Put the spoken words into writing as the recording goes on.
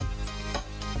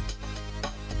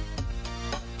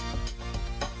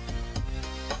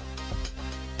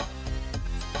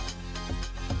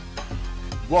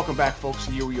Welcome back, folks.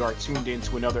 Here we are tuned in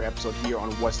to another episode here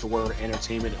on What's the Word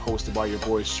Entertainment, hosted by your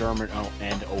boys Sherman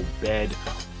and Obed,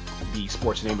 the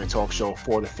sports entertainment talk show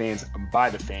for the fans, by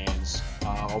the fans.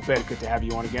 Obed, good to have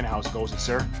you on again. How's it goes,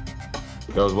 sir?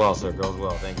 Goes well, sir. Goes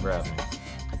well. Thank you for having me.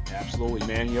 Absolutely,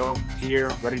 man. Here,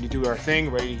 ready to do our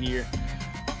thing, ready to here,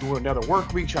 do another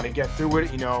work week, trying to get through it.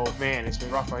 Man, it's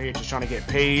been rough out here just trying to get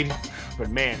paid. But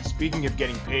man, speaking of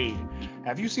getting paid,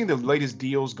 have you seen the latest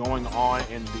deals going on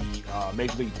in the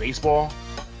Major League Baseball?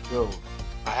 Yo,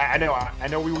 I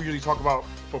know we usually talk about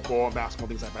football and basketball and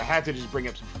things like that, but I had to just bring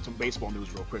up some baseball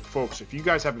news real quick. Folks, if you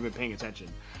guys haven't been paying attention,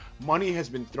 money has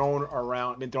been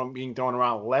being thrown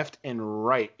around left and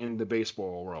right in the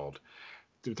baseball world.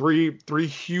 The three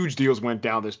huge deals went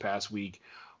down this past week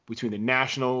between the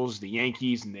Nationals, the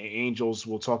Yankees, and the Angels.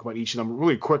 We'll talk about each of them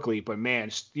really quickly. But man,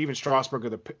 Steven Strasburg,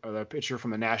 the pitcher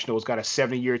from the Nationals, got a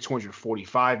 7-year,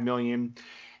 $245 million.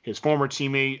 His former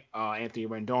teammate Anthony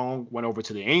Rendon went over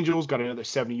to the Angels, got another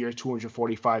 7-year,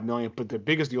 $245 million. But the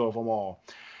biggest deal of them all,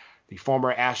 the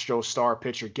former Astros star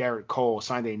pitcher Garrett Cole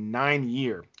signed a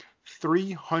 9-year,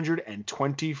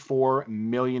 $324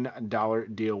 million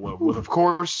deal with, of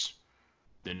course,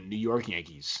 the New York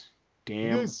Yankees.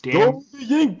 Damn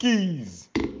Yankees.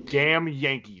 Damn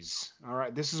Yankees. All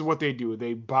right, this is what they do.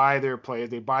 They buy their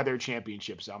players. They buy their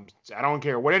championships. I don't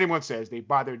care what anyone says. They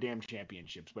buy their damn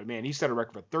championships. But, man, he set a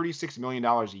record for $36 million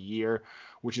a year,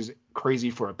 which is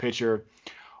crazy for a pitcher.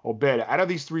 Obed, out of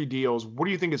these three deals, what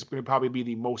do you think is going to probably be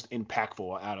the most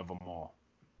impactful out of them all?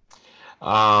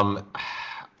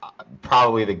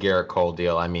 Probably the Garrett Cole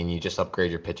deal. I mean, you just upgrade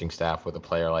your pitching staff with a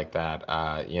player like that.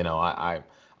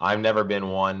 I've never been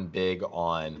one big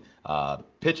on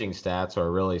pitching stats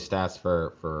or really stats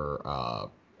for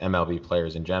MLB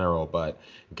players in general, but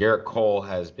Garrett Cole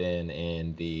has been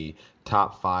in the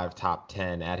top 5, top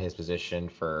 10 at his position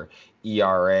for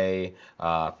ERA,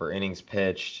 for innings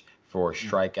pitched, for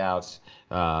strikeouts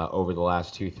over the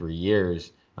last 2-3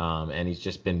 years. And he's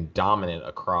just been dominant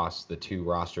across the two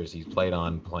rosters he's played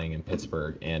on, playing in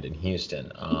Pittsburgh and in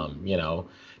Houston.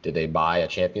 Did they buy a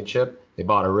championship? They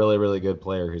bought a really, really good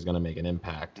player who's going to make an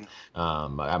impact.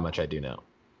 That much I do know.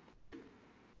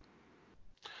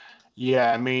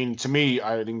 Yeah, I mean, to me,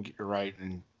 I think you're right.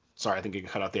 And sorry, I think it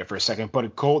cut out there for a second. But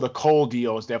the Cole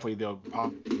deal is definitely the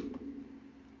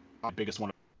biggest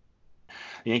one.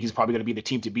 The Yankees are probably going to be the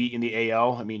team to beat in the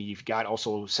AL. I mean, you've got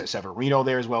also Severino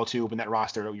there as well, too. But in that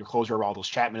roster, your closer, Aroldis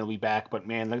Chapman, will be back. But,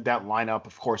 man, look at that lineup,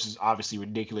 of course, is obviously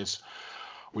ridiculous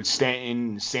with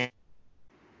Stanton,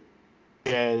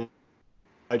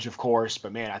 of course.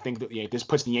 But, man, I think that this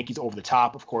puts the Yankees over the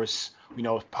top. Of course, we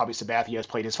know probably Sabathia has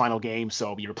played his final game,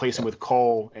 so you replace him with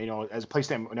Cole, as replace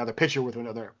him another pitcher with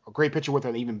a great pitcher with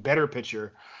an even better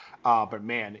pitcher. But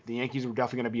man, the Yankees are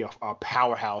definitely going to be a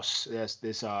powerhouse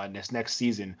this next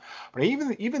season. But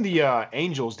even the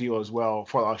Angels deal as well,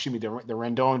 the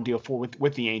Rendon deal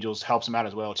with the Angels helps them out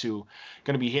as well too.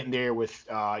 Going to be hitting there with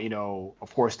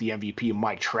of course the MVP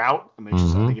Mike Trout. I mean,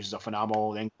 I think it's just a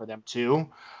phenomenal thing for them too.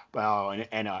 And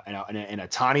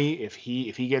Ohtani, if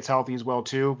he gets healthy as well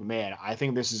too, man, I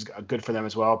think this is good for them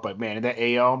as well. But man, in that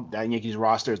AL, that Yankees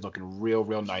roster is looking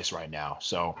real nice right now.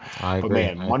 So,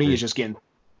 money is just getting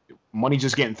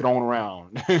thrown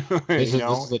around. This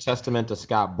is a testament to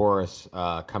Scott Boras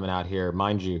coming out here.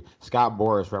 Mind you, Scott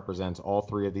Boras represents all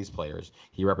three of these players.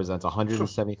 He represents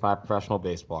 175 professional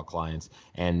baseball clients.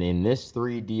 And in this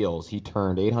 3 deals, he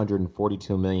turned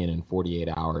 $842 million in 48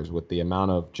 hours. With the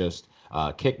amount of just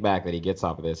kickback that he gets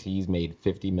off of this, he's made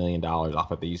 $50 million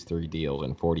off of these 3 deals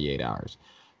in 48 hours.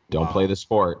 Don't play the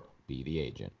sport. Be the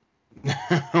agent.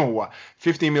 Wow.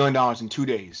 $50 million in 2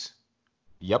 days.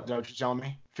 Yep. Is that what you're telling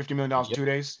me? $50 million in 2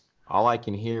 days? All I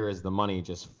can hear is the money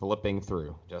just flipping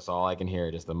through. Just all I can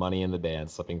hear, just the money in the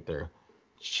dance slipping through.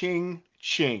 Ching,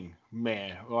 ching.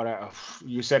 Man,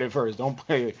 you said it first. Don't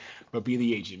play it, but be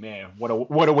the agent. Man, what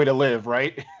a way to live,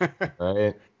 right?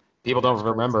 Right. People don't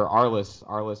remember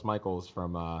Arliss Michaels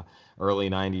from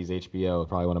early 90s HBO,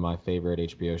 probably one of my favorite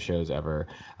HBO shows ever.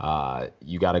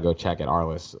 You got to go check it.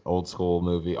 Arliss, old school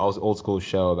movie, old school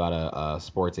show about a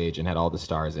sports agent, had all the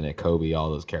stars in it, Kobe,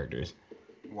 all those characters.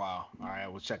 Wow. All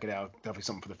right, we'll check it out. Definitely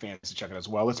something for the fans to check it as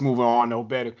well. Let's move on. No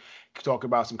better. Talk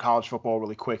about some college football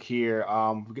really quick here.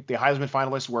 The Heisman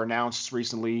finalists were announced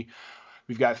recently.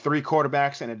 We've got 3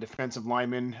 quarterbacks and a defensive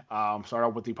lineman. Start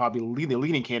out with the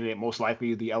leading candidate, most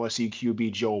likely the LSU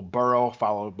QB Joe Burrow,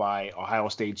 followed by Ohio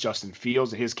State's Justin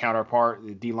Fields, and his counterpart,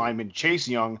 the D lineman Chase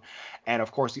Young, and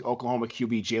of course the Oklahoma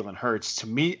QB Jalen Hurts. To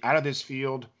me, out of this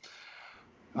field,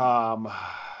 I'm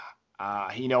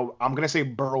going to say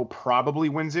Burrow probably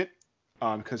wins it.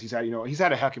 because he's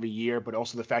had a heck of a year, but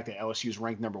also the fact that LSU is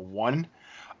ranked number 1.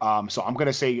 So I'm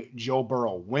gonna say Joe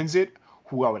Burrow wins it.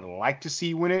 Who I would like to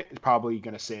see win it is probably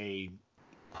gonna say,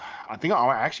 I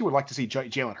actually would like to see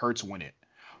Jalen Hurts win it,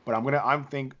 but I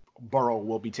think Burrow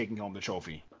will be taking home the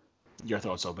trophy. Your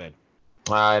thoughts, Obed?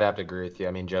 I'd have to agree with you.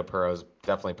 I mean, Joe Burrow's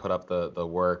definitely put up the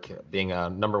work. Being a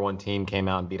number 1 team, came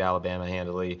out and beat Alabama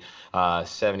handily.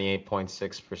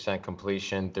 78.6%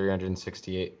 completion,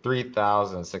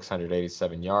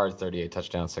 3,687 yards, 38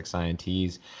 touchdowns, 6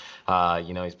 INTs.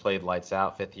 He's played lights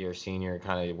out, 5th-year senior,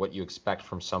 kind of what you expect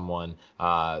from someone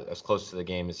as close to the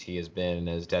game as he has been, and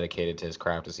as dedicated to his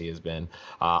craft as he has been.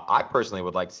 I personally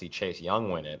would like to see Chase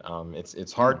Young win it.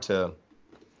 It's hard to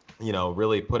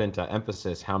really put into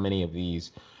emphasis how many of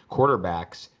these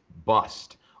quarterbacks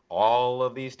bust. All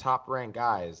of these top-ranked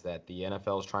guys that the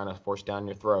NFL is trying to force down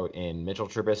your throat, in Mitchell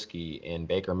Trubisky, in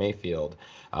Baker Mayfield,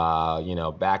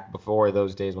 back before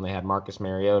those days when they had Marcus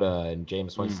Mariota and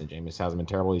Jameis Winston. Jameis hasn't been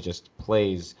terrible. He just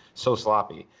plays so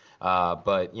sloppy.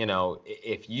 But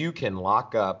if you can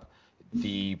lock up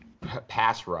the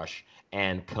pass rush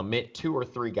and commit 2 or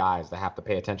 3 guys that have to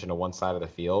pay attention to one side of the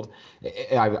field.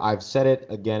 I've said it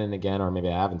again and again, or maybe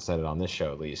I haven't said it on this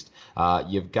show at least.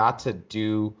 You've got to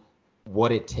do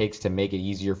what it takes to make it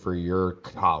easier for your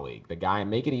colleague,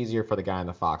 make it easier for the guy in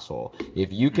the foxhole.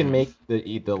 If you can make the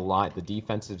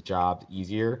defensive job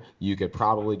easier, you could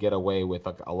probably get away with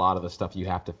a lot of the stuff you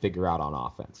have to figure out on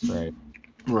offense, right?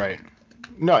 Right.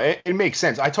 No, it makes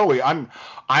sense.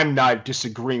 I'm not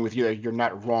disagreeing with you. You're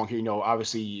not wrong here.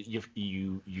 Obviously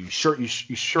you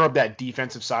sure up that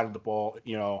defensive side of the ball.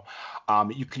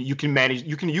 You can manage.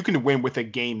 You can win with a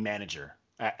game manager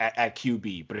at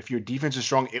QB. But if your defense is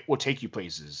strong, it will take you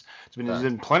places.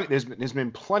 There's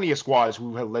been plenty of squads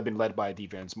who have been led by a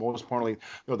defense. Most importantly,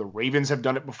 the Ravens have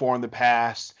done it before in the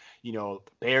past. The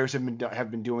Bears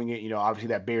have been doing it. Obviously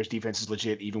that Bears defense is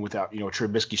legit even without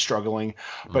Trubisky struggling.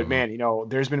 But man,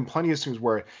 there's been plenty of things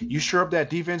where you shore up that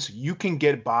defense, you can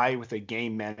get by with a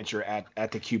game manager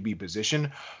at the QB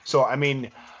position. So I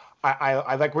mean,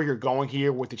 I like where you're going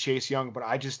here with the Chase Young, but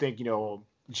I just think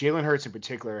Jalen Hurts in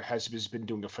particular has been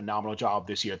doing a phenomenal job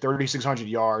this year. 3,600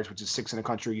 yards, which is 6th in the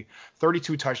country,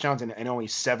 32 touchdowns and only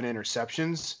 7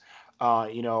 interceptions.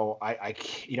 But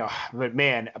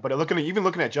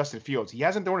looking at Justin Fields, he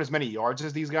hasn't thrown as many yards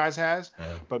as these guys has.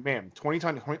 Yeah. But man,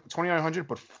 2,900,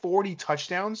 but 40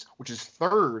 touchdowns, which is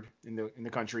 3rd in the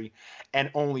country,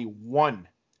 and only 1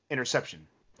 interception.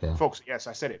 Yeah. Folks, yes,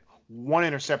 I said it. 1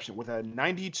 interception with a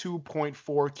 92.4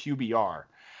 QBR.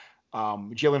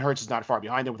 Jalen Hurts is not far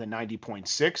behind him with a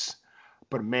 90.6.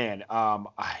 But man, I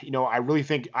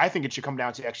think it should come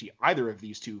down to actually either of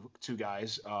these two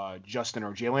guys, Justin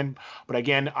or Jalen. But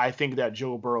again, I think that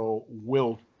Joe Burrow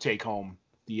will take home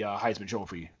the Heisman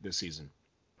Trophy this season.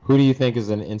 Who do you think is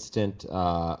an instant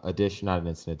addition, not an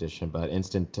instant addition, but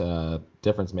instant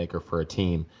difference maker for a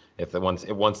team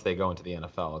once they go into the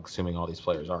NFL, assuming all these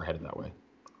players are headed that way?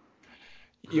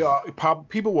 Yeah,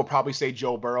 people will probably say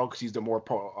Joe Burrow because he's the more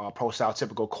pro-style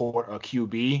typical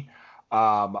QB.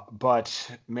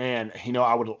 But man,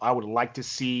 I would like to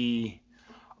see.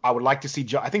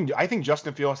 I think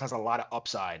Justin Fields has a lot of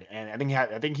upside, and I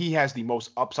think he has the most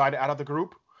upside out of the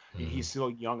group. Mm-hmm. He's still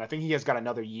young. I think he has got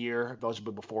another year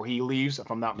before he leaves,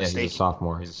 if I'm not mistaken. He's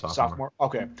a sophomore.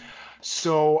 Okay,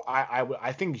 so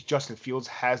I think Justin Fields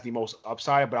has the most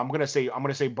upside, but I'm gonna say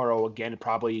Burrow again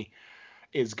probably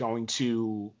is going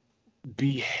to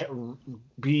be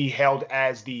held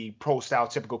as the pro-style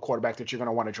typical quarterback that you're going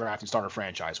to want to draft and start a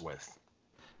franchise with.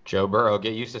 Joe Burrow,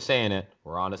 get used to saying it.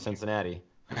 We're on to Cincinnati.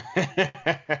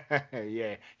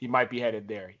 Yeah, he might be headed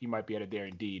there.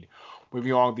 Indeed.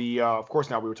 Moving on, of course,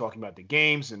 now we were talking about the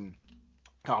games and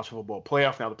college football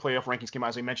playoff. Now the playoff rankings came out.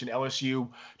 As I mentioned, LSU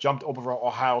jumped over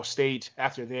Ohio State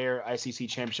after their ICC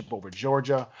championship over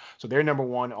Georgia. So they're number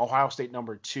 1. Ohio State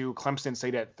number 2. Clemson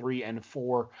stayed at 3 and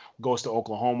 4. Goes to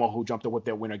Oklahoma, who jumped up with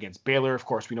their win against Baylor. Of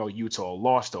course, we know Utah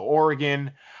lost to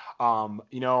Oregon. I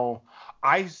think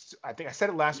I said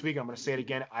it last week. I'm going to say it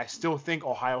again. I still think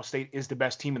Ohio State is the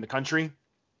best team in the country.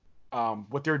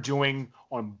 What they're doing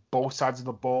on both sides of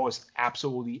the ball is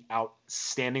absolutely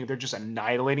outstanding. They're just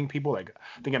annihilating people. Like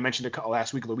I think I mentioned it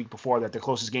last week or the week before that the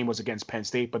closest game was against Penn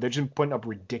State, but they're just putting up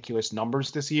ridiculous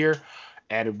numbers this year,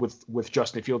 and with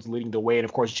Justin Fields leading the way, and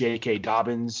of course J.K.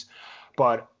 Dobbins.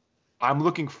 But I'm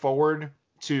looking forward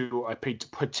to a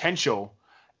potential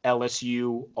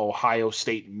LSU Ohio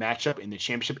State matchup in the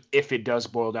championship if it does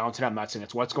boil down to that. I'm not saying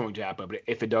that's what's going to happen, but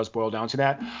if it does boil down to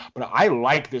that. But I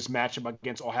like this matchup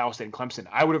against Ohio State and Clemson.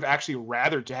 I would have actually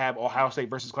rather to have Ohio State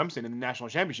versus Clemson in the national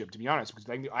championship, to be honest,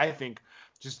 because I think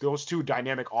just those two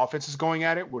dynamic offenses going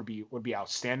at it would be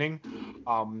outstanding.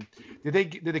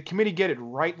 Did the committee get it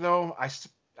right though?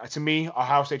 To me,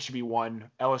 Ohio State should be 1,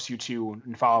 LSU 2,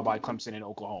 and followed by Clemson and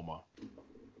Oklahoma.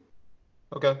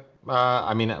 Okay.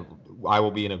 I mean, I will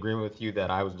be in agreement with you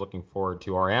that I was looking forward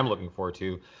to, or am looking forward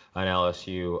to, an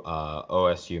LSU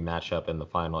OSU matchup in the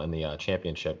final in the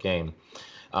championship game.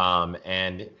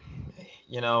 And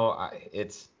you know,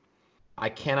 I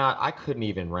couldn't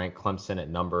even rank Clemson at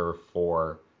number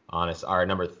 4.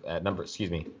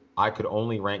 Excuse me. I could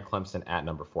only rank Clemson at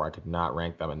number 4. I could not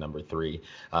rank them at number 3.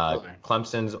 Okay.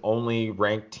 Clemson's only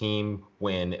ranked team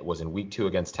win was in week 2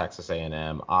 against Texas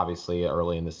A&M. Obviously,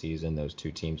 early in the season, those two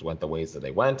teams went the ways that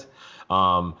they went.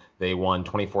 They won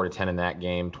 24-10 in that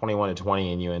game,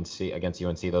 21-20 in UNC against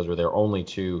UNC. Those were their only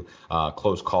 2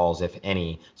 close calls, if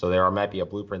any. So there might be a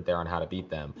blueprint there on how to beat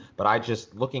them. But I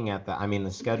just looking at that, I mean,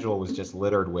 the schedule was just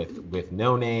littered with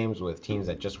no names, with teams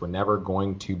that just were never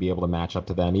going to be able to match up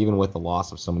to them, even with the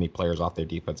loss of so many players off their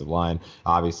defensive line.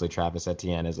 Obviously, Travis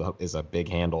Etienne is a big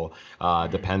handle.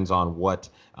 Depends on what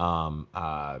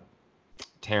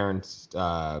Terrence.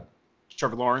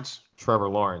 Trevor Lawrence. Terrence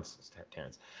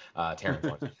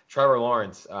Lawrence. Trevor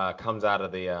Lawrence comes out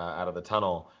of the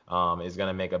tunnel is going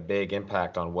to make a big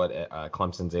impact on what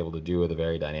Clemson's able to do with a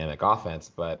very dynamic offense.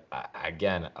 But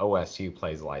again, OSU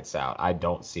plays lights out. I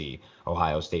don't see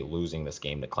Ohio State losing this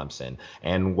game to Clemson.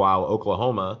 And while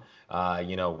Oklahoma,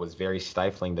 was very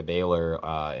stifling to Baylor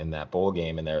in that bowl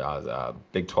game in their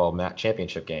Big 12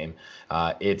 championship game,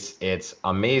 it's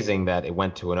amazing that it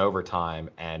went to an overtime,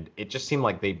 and it just seemed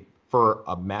like for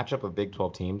a matchup of Big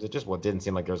 12 teams, it just didn't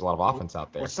seem like there was a lot of offense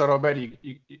out there. What's that, Obed?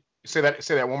 You say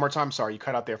that one more time. Sorry, you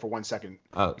cut out there for 1 second.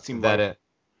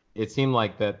 It seemed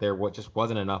like that there just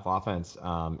wasn't enough offense.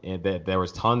 And that there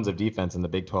was tons of defense in the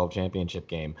Big 12 championship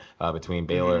game between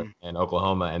Baylor and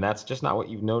Oklahoma, and that's just not what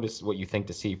you've noticed, what you think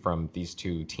to see from these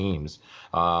two teams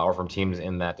or from teams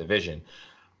in that division.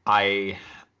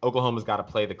 Oklahoma's got to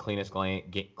play the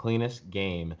cleanest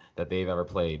game that they've ever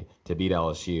played to beat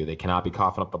LSU. They cannot be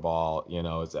coughing up the ball.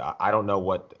 I don't know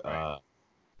what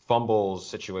fumbles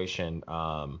situation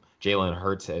Jalen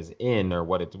Hurts is in, or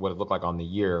what it looked like on the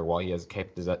year while he has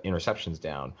kept his interceptions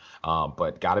down.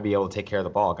 But got to be able to take care of the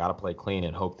ball. Got to play clean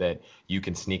and hope that you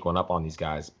can sneak one up on these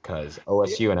guys, because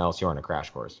OSU and LSU are in a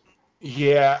crash course.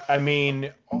 Yeah, I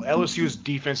mean, LSU's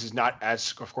defense is not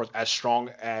as strong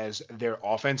as their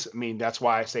offense. I mean, that's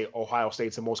why I say Ohio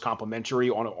State's the most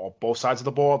complimentary on both sides of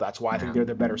the ball. That's why I think they're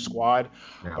the better squad.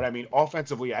 Yeah. But I mean,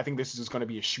 offensively, I think this is just going to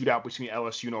be a shootout between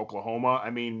LSU and Oklahoma. I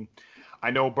mean,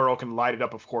 I know Burrow can light it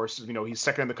up, of course. He's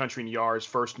second in the country in yards,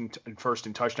 first in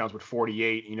touchdowns with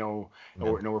 48.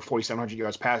 Over 4,700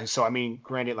 yards passing. So I mean,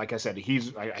 granted, like I said,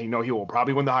 I know he will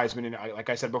probably win the Heisman, and like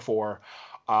I said before.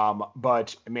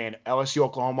 But man, LSU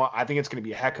Oklahoma, I think it's going to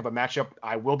be a heck of a matchup.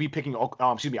 I will be picking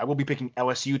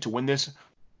LSU to win this.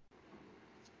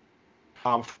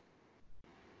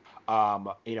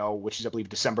 Which is, I believe,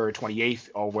 December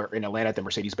 28th, we're in Atlanta at the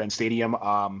Mercedes-Benz Stadium.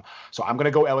 So I'm going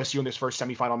to go LSU in this first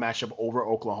semifinal matchup over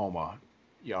Oklahoma.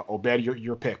 Yeah, Obed,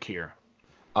 your pick here.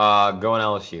 Going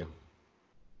LSU.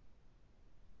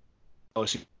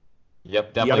 LSU.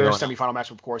 Yep, definitely. The other semifinal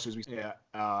matchup, of course, is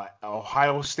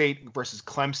Ohio State versus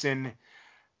Clemson.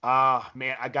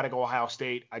 Man, I got to go Ohio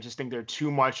State. I just think they're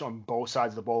too much on both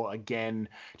sides of the ball. Again,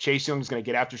 Chase Young is going to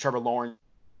get after Trevor Lawrence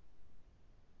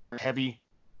heavy,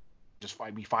 just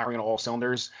be firing on all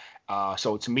cylinders.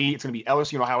 So to me, it's going to be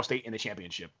LSU and Ohio State in the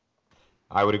championship.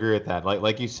 I would agree with that.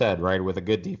 Like you said, right, with a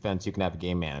good defense, you can have a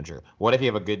game manager. What if you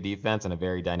have a good defense and a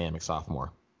very dynamic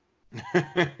sophomore?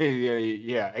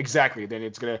 yeah, exactly. Then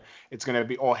it's gonna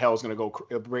be all hell's gonna go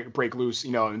break loose,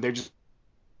 and they're just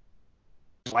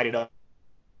light it up.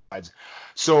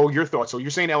 So your thoughts? So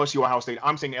you're saying LSU Ohio State.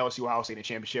 I'm saying LSU Ohio State in the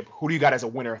championship. Who do you got as a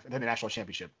winner in the national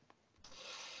championship?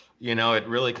 It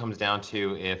really comes down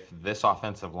to if this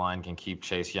offensive line can keep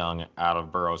Chase Young out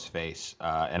of Burrow's face.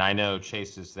 And I know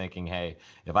Chase is thinking, hey,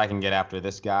 if I can get after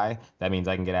this guy, that means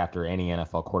I can get after any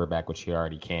NFL quarterback, which he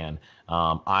already can.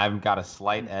 I've got a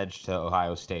slight edge to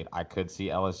Ohio State. I could see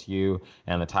LSU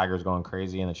and the Tigers going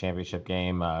crazy in the championship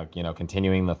game,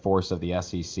 continuing the force of the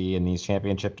SEC in these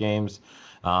championship games.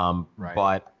 Right.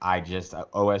 But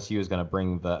OSU is going to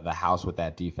bring the house with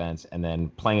that defense, and then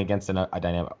playing against a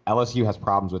dynamic. LSU has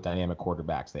problems with dynamic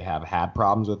quarterbacks. They have had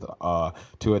problems with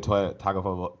Tua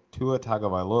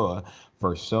Tagovailoa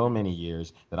for so many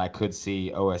years that I could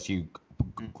see OSU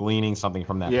gleaning something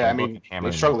from that. Yeah, I playbook mean and they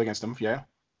hammering them. struggled against them. Yeah.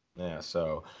 Yeah,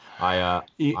 so I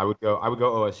would go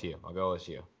OSU. I'll go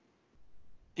OSU.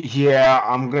 Yeah,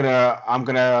 I'm gonna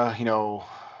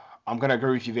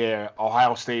agree with you there.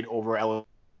 Ohio State over LSU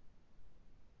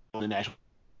in the national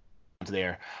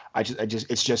there.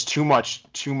 It's just too much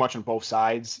on both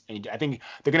sides, and I think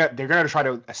they're gonna try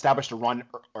to establish the run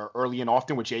early and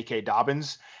often with J.K.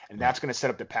 Dobbins, and that's gonna set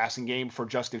up the passing game for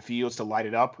Justin Fields to light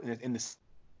it up in the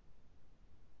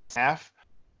half.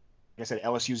 Like I said,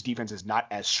 LSU's defense is not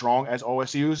as strong as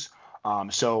OSU's.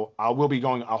 So I will be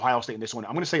going Ohio State in this one.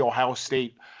 I'm going to say Ohio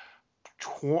State.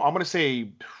 I'm going to say,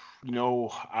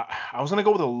 I was going to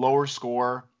go with a lower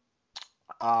score,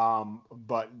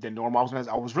 but the normal.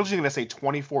 I was really going to say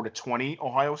 24-20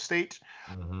 Ohio State.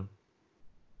 Mm-hmm.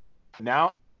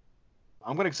 Now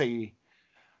I'm going to say,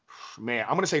 I'm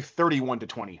going to say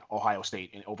 31-20 Ohio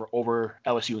State and over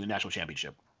LSU in the national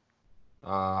championship.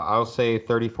 I'll say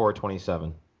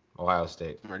 34-27 Ohio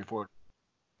State. 34.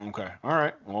 Okay. All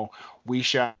right. Well, we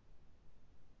shall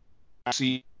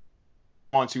see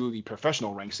onto the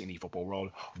professional ranks in the football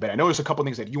world. But I noticed a couple of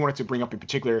things that you wanted to bring up in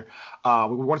particular.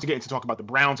 We wanted to get into talk about the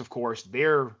Browns, of course.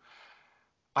 I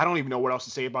don't even know what else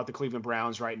to say about the Cleveland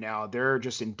Browns right now. They're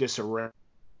just in disarray.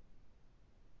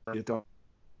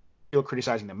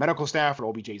 Criticizing the medical staff for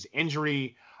OBJ's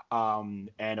injury. And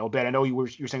Obed, I know you were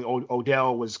saying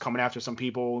Odell was coming after some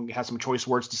people and had some choice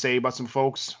words to say about some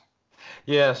folks.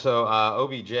 Yeah, so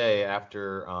OBJ,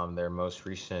 after their most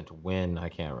recent win, I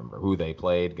can't remember who they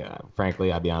played.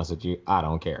 Frankly, I'll be honest with you, I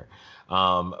don't care.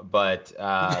 But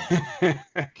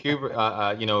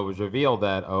Cuba, it was revealed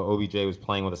that OBJ was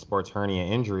playing with a sports hernia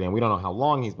injury, and we don't know how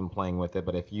long he's been playing with it.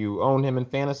 But if you own him in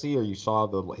fantasy or you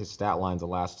saw his stat lines the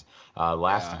last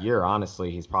year, honestly,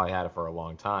 he's probably had it for a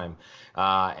long time.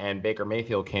 And Baker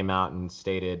Mayfield came out and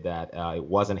stated that it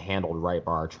wasn't handled right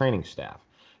by our training staff.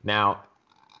 Now,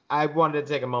 I wanted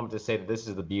to take a moment to say that this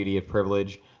is the beauty of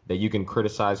privilege, that you can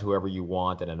criticize whoever you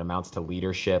want, and it amounts to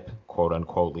leadership, quote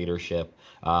unquote leadership,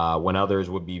 when others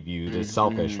would be viewed as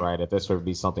selfish, right? If this would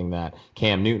be something that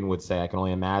Cam Newton would say, I can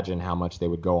only imagine how much they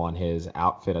would go on his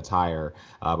outfit attire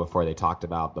before they talked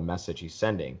about the message he's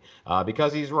sending.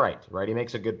 Because he's right? He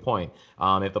makes a good point.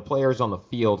 If the players on the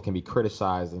field can be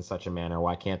criticized in such a manner,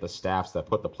 why can't the staffs that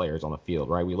put the players on the field,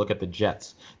 right? We look at the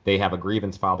Jets. They have a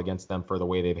grievance filed against them for the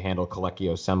way they've handled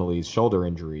Colecchio Semele's shoulder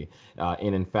injury,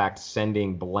 in fact,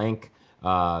 sending blank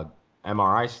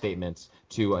MRI statements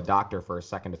to a doctor for a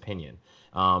second opinion.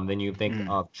 Then you think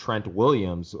of Trent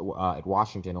Williams at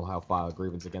Washington, who'll have filed a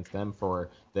grievance against them for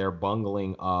their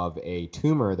bungling of a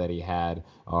tumor that he had,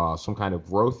 some kind of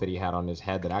growth that he had on his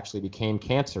head that actually became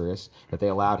cancerous, that they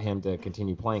allowed him to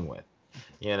continue playing with.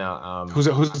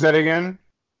 Who's that again?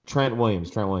 Trent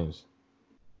Williams,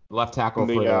 left tackle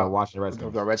for the Washington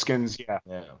Redskins. The Redskins,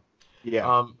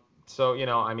 yeah. So,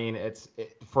 it's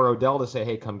for Odell to say,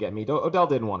 hey, come get me. Odell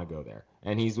didn't want to go there.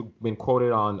 And he's been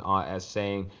quoted on as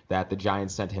saying that the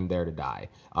Giants sent him there to die.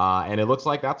 And it looks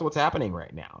like that's what's happening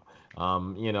right now.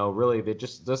 Really, they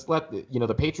just let,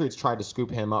 the Patriots tried to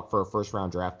scoop him up for a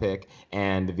first-round draft pick,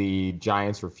 and the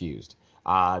Giants refused.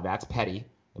 That's petty.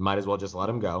 You might as well just let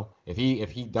him go. If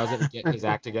he doesn't get his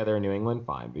act together in New England,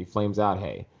 fine. If he flames out,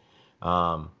 hey.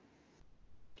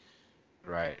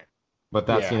 Right. But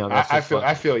that's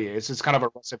I feel you. It's kind of a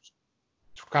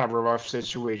rough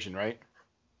situation, right?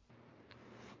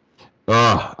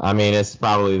 It's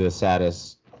probably the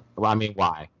saddest. Well,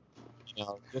 why?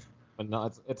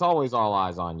 It's always all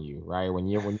eyes on you, right? When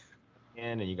you're in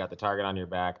and you got the target on your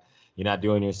back, you're not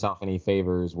doing yourself any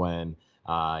favors when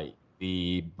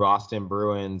the Boston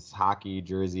Bruins hockey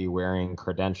jersey wearing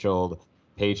credentialed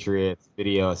Patriots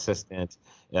video assistant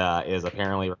is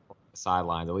apparently the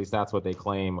sidelines. At least that's what they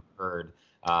claim occurred.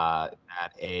 At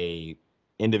a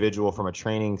individual from a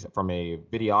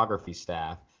videography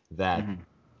staff that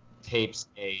tapes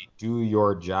a do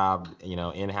your job,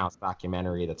 in-house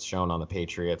documentary that's shown on the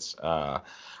Patriots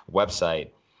website,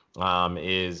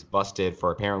 is busted for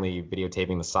apparently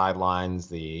videotaping the sidelines.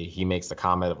 He makes the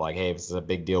comment of like, hey, if this is a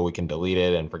big deal, we can delete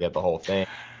it and forget the whole thing.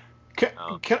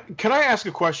 Can I ask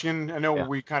a question? I know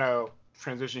we kind of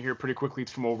transition here pretty quickly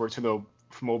from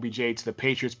OBJ to the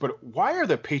Patriots, but why are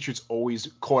the Patriots always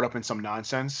caught up in some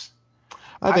nonsense?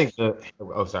 Sorry, go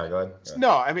ahead.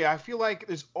 No, I feel like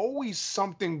there's always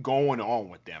something going on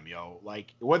with them,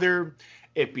 like whether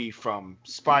it be from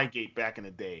Spygate back in the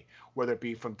day, whether it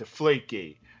be from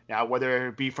Deflategate, now whether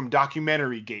it be from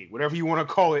Documentary Gate, whatever you want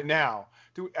to call it now.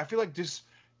 Dude, I feel like this,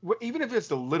 even if it's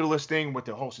the littlest thing with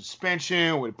the whole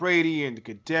suspension with Brady and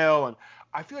Goodell, and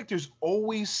I feel like there's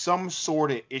always some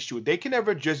sort of issue. They can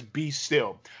never just be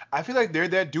still. I feel like they're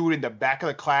that dude in the back of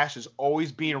the class is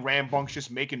always being rambunctious,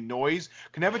 making noise,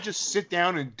 can never just sit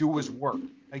down and do his work.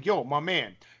 Like, yo, my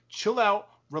man, chill out,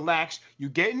 relax. You're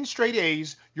getting straight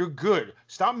A's. You're good.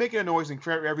 Stop making a noise and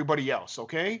create everybody else,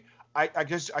 okay? I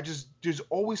just, there's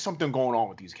always something going on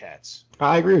with these cats.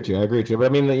 I agree with you. But I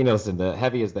mean, listen, the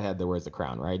heavy is the head that wears the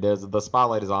crown, right? The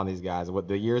spotlight is on these guys. What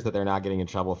the years that they're not getting in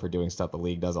trouble for doing stuff the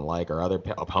league doesn't like or other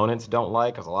opponents don't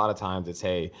like, because a lot of times it's,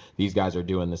 hey, these guys are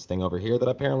doing this thing over here that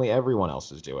apparently everyone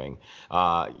else is doing.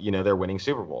 They're winning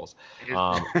Super Bowls.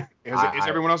 Is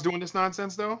everyone else doing this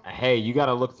nonsense though? Hey, you got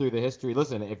to look through the history.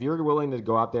 Listen, if you're willing to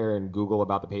go out there and Google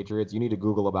about the Patriots, you need to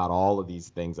Google about all of these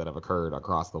things that have occurred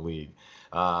across the league.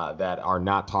 That are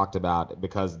not talked about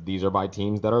because these are by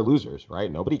teams that are losers,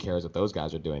 right? Nobody cares if those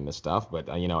guys are doing this stuff, but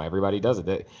everybody does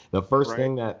it. The first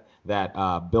thing that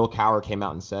Bill Cowher came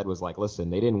out and said was like, listen,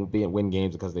 they didn't win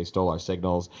games because they stole our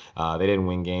signals. They didn't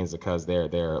win games because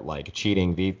they're like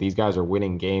cheating. These guys are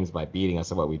winning games by beating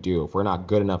us at what we do. If we're not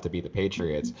good enough to beat the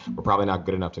Patriots, we're probably not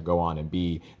good enough to go on and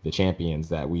be the champions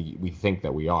that we think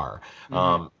that we are.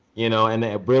 Mm-hmm.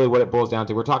 And really what it boils down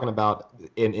to, we're talking about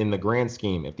in the grand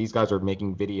scheme, if these guys are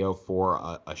making video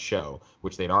for a show,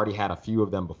 which they'd already had a few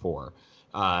of them before,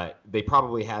 they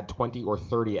probably had 20 or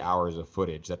 30 hours of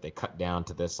footage that they cut down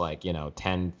to this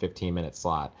 10, 15 minute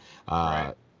slot.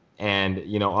 Right. And,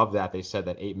 of that, they said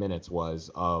that 8 minutes was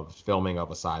of filming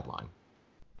of a sideline.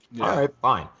 Yeah. All right,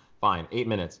 fine. 8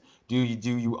 minutes. Do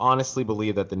you honestly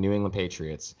believe that the New England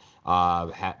Patriots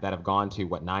that have gone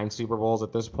to, 9 Super Bowls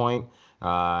at this point,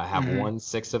 have won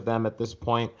 6 of them at this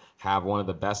point, have one of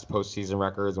the best postseason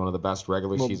records, one of the best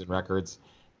regular season records?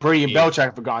 Brady and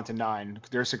Belichick have gone to 9.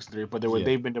 They're 6-3, but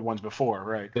they've been to ones before,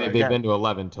 right? They've been to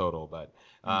 11 total, but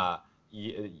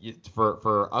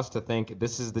for us to think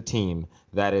this is the team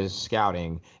that is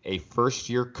scouting a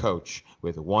first-year coach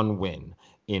with 1 win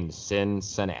in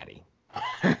Cincinnati.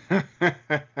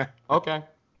 Okay.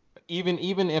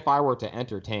 Even if I were to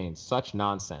entertain such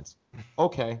nonsense,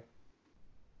 okay.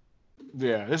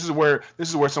 Yeah, this is where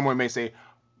someone may say,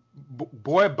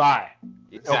 "Boy, bye."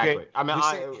 Exactly. Okay? I mean,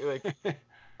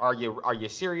 are you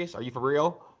serious? Are you for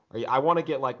real? I want to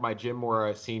get like my Jim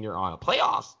Mora Sr. on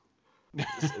playoffs.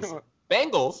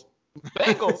 Bengals.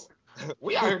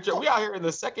 We out here in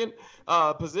the second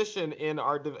position in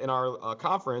our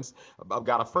conference. I've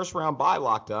got a first round bye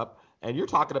locked up. And you're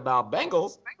talking about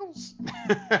Bengals.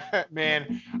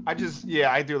 Man, I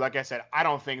do. Like I said, I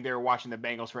don't think they're watching the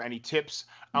Bengals for any tips.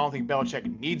 I don't think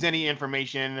Belichick needs any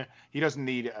information. He doesn't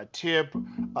need a tip,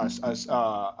 post-it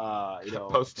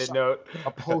note,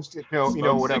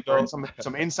 whatever,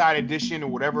 some inside edition or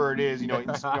whatever it is. You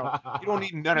don't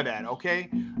need none of that. Okay,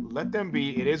 let them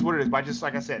be. It is what it is. But just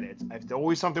like I said, it's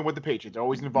always something with the Patriots. They're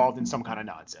always involved in some kind of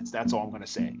nonsense. That's all I'm gonna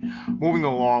say. Moving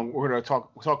along, we're gonna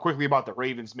talk quickly about the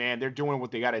Ravens. Man, they're doing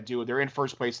what they got to do. They're in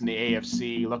first place in the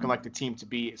AFC, looking like the team to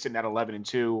be, sitting at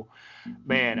 11-2.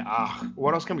 Man,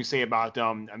 what else can we say about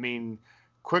them? I mean,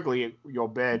 quickly,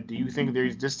 Ben, do you think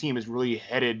this team is really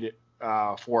headed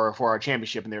for a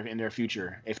championship in their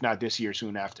future, if not this year,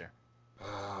 soon after?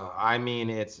 I mean,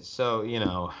 it's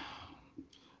so,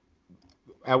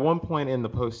 at one point in the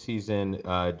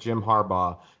postseason, Jim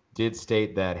Harbaugh did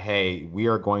state that, hey,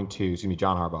 John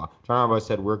Harbaugh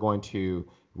said we're going to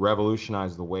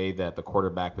revolutionize the way that the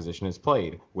quarterback position is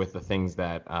played with the things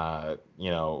that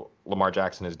Lamar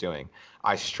Jackson is doing.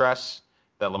 I stress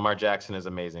that Lamar Jackson is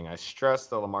amazing. I stress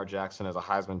that Lamar Jackson is a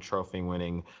Heisman Trophy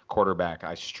winning quarterback.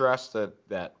 I stress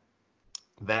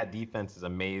that defense is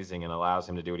amazing and allows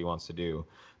him to do what he wants to do.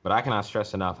 But I cannot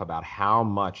stress enough about how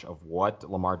much of what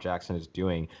Lamar Jackson is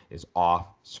doing is off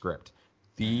script.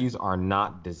 These are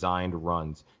not designed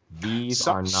runs. These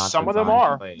are not. Some of them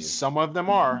are. Plays. Some of them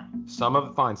are. Some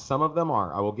of them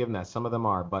are. I will give him that. Some of them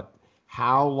are. But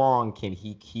how long can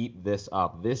he keep this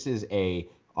up? This is a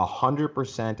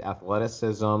 100%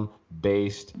 athleticism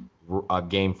based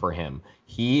game for him.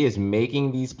 He is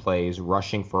making these plays,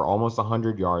 rushing for almost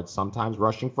 100 yards, sometimes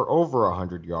rushing for over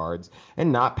 100 yards,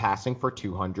 and not passing for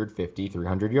 250,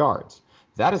 300 yards.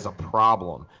 That is a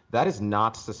problem. That is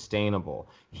not sustainable.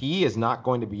 He is not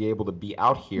going to be able to be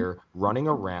out here running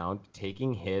around,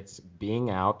 taking hits, being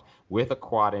out with a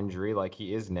quad injury like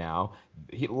he is now.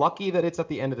 Lucky that it's at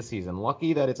the end of the season.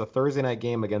 Lucky that it's a Thursday night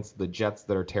game against the Jets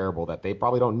that are terrible, that they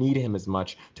probably don't need him as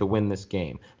much to win this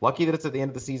game. Lucky that it's at the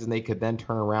end of the season. They could then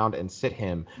turn around and sit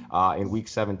him in week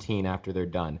 17 after they're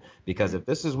done. Because if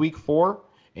this is week 4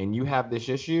 and you have this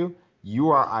issue, you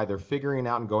are either figuring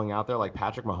out and going out there like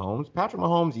Patrick Mahomes. Patrick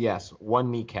Mahomes, yes,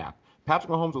 1 kneecap.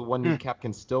 Patrick Mahomes with one kneecap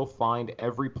can still find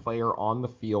every player on the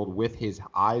field with his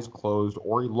eyes closed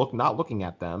or not looking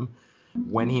at them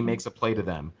when he makes a play to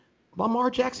them. Lamar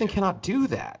Jackson cannot do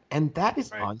that, and that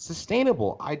is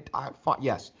unsustainable.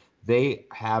 Yes, they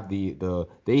have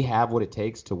they have what it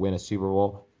takes to win a Super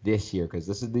Bowl this year, because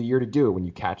this is the year to do it when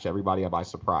you catch everybody by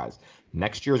surprise.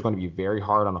 Next year is going to be very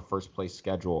hard on a first place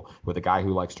schedule with a guy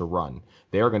who likes to run.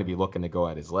 They're going to be looking to go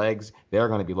at his legs. They're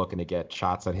going to be looking to get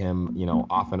shots at him,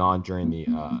 off and on during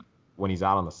the when he's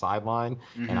out on the sideline.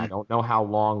 And I don't know how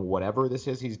long whatever this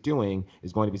is he's doing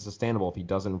is going to be sustainable if he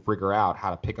doesn't figure out how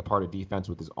to pick apart a defense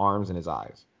with his arms and his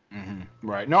eyes.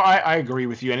 Right. No, I agree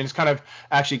with you. And it's kind of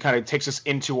takes us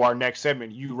into our next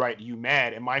segment. You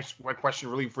mad. And my question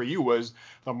really for you was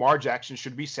Lamar Jackson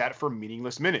should be sat for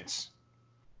meaningless minutes.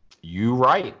 You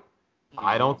right.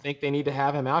 I don't think they need to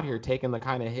have him out here taking the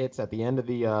kind of hits at the end of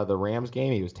the Rams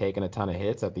game. He was taking a ton of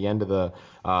hits at the end of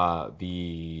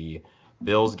the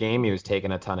Bills game. He was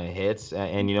taking a ton of hits.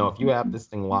 And if you have this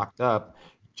thing locked up,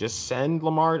 just send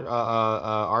Lamar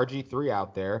RG3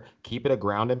 out there, keep it a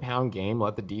ground and pound game,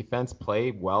 let the defense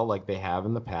play well like they have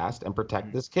in the past, and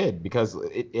protect this kid, because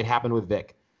it happened with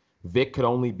Vic. Vic could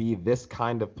only be this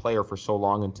kind of player for so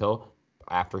long until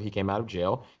after he came out of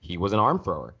jail. He was an arm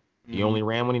thrower. He only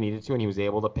ran when he needed to, and he was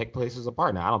able to pick places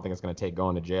apart. Now, I don't think it's going to take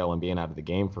going to jail and being out of the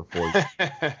game for 4 years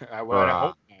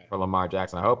for Lamar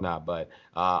Jackson. I hope not, but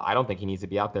I don't think he needs to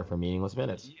be out there for meaningless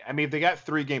minutes. I mean, they got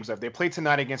 3 games left. They play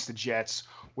tonight against the Jets,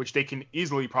 which they can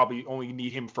easily probably only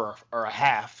need him for a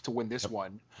half to win this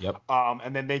one. Yep.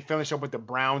 And then they finish up with the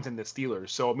Browns and the Steelers.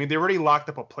 So, I mean, they already locked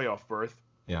up a playoff berth.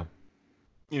 Yeah.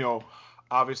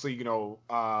 Obviously, you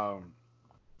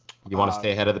want to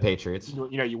stay ahead of the Patriots.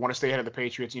 You want to stay ahead of the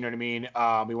Patriots. You know what I mean?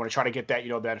 We want to try to get that,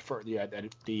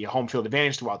 the home field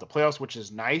advantage throughout the playoffs, which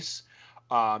is nice.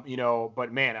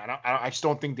 But man, I just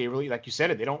don't think they really, like you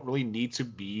said, they don't really need to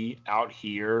be out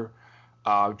here,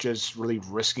 just really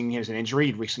risking his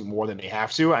injury, risking more than they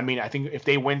have to. I mean, I think if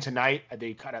they win tonight,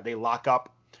 they lock up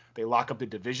the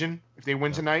division. If they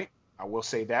win tonight, I will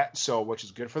say that. So, which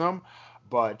is good for them.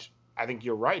 But I think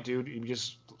you're right, dude. You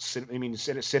just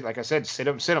sit. Like I said, sit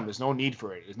him. There's no need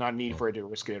for it. There's not a need for it to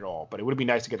risk it at all. But it would be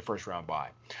nice to get the first round bye.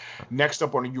 Next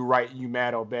up on you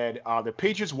mad, Obed. The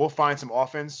Patriots will find some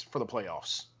offense for the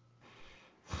playoffs.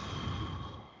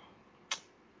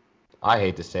 I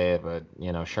hate to say it, but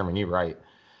Sherman, you're right.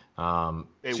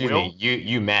 Excuse me,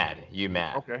 you mad.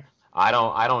 Okay. I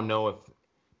don't know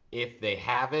if they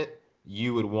have it.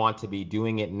 You would want to be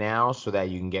doing it now so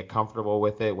that you can get comfortable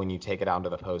with it when you take it out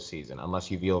into the postseason, unless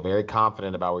you feel very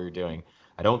confident about what you're doing.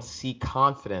 I don't see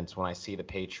confidence when I see the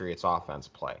Patriots offense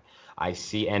play. I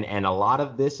see, and a lot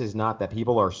of this is not that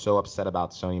people are so upset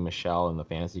about Sony Michel in the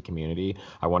fantasy community.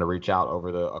 I want to reach out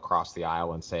across the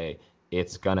aisle and say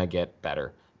it's going to get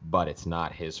better, but it's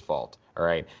not his fault. All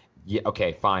right. Yeah,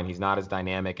 okay, fine. He's not as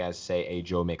dynamic as, say, a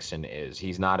Joe Mixon is.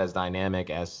 He's not as dynamic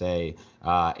as, say,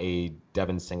 a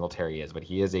Devin Singletary is, but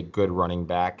he is a good running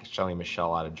back, Sony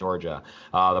Michel out of Georgia.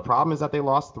 The problem is that they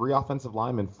lost 3 offensive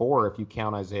linemen, 4 if you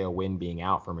count Isaiah Wynn being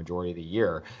out for a majority of the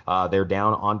year. They're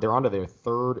onto their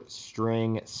 3rd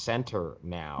string center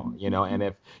now, and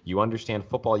if you understand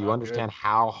football, you understand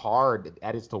how hard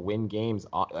that is to win games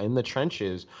in the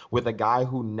trenches with a guy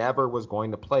who never was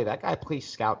going to play. That guy plays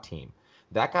scout team.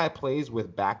 That guy plays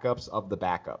with backups of the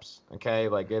backups. Okay,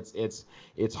 like it's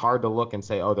hard to look and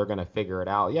say, oh, they're going to figure it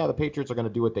out. Yeah, the Patriots are going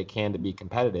to do what they can to be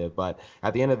competitive, but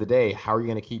at the end of the day, how are you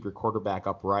going to keep your quarterback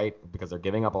upright because they're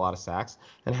giving up a lot of sacks,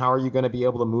 and how are you going to be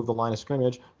able to move the line of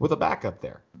scrimmage with a backup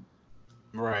there?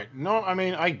 Right. No, I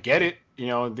mean, I get it.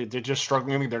 They're just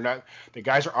struggling. They're not.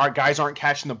 Our guys aren't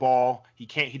catching the ball. He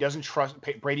doesn't trust.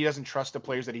 Brady doesn't trust the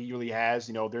players that he really has.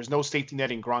 There's no safety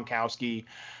net in Gronkowski.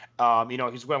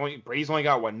 Brady's only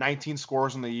got 19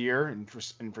 scores in the year and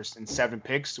 7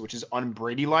 picks, which is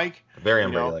un-Brady-like. Very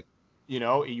un-Brady-like.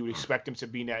 You would expect him to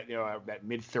be in that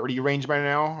mid-30 range by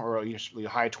now, or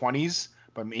high 20s.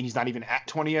 But he's not even at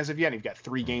 20 as of yet. He's got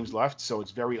 3 games left, so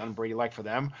it's very un-Brady-like for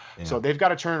them. Yeah. So they've got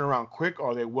to turn it around quick,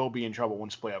 or they will be in trouble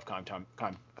once playoff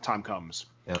time comes.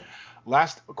 Yeah.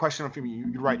 Last question from you.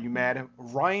 You're right. You mad?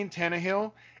 Ryan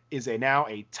Tannehill is now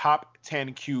a top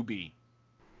 10 QB.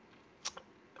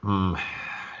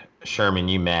 Sherman,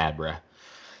 you mad, bruh.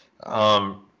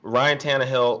 Ryan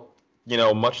Tannehill,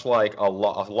 much like a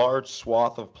large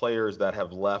swath of players that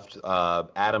have left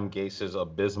Adam Gase's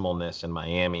abysmalness in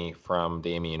Miami, from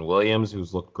Damian Williams,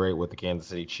 who's looked great with the Kansas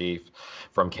City Chiefs,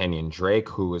 from Kenyon Drake,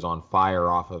 who is on fire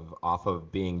off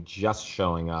of being just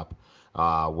showing up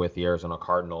with the Arizona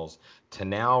Cardinals. to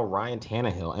now Ryan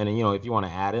Tannehill. And, if you want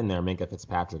to add in there Minkah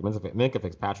Fitzpatrick. Minkah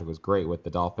Fitzpatrick was great with the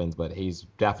Dolphins, but he's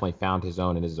definitely found his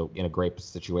own and is in a great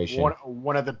situation.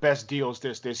 One of the best deals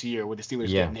this year with the Steelers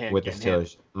getting him. With the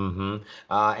Steelers.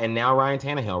 And now Ryan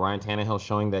Tannehill. Ryan Tannehill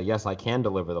showing that, yes, I can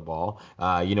deliver the ball.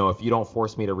 If you don't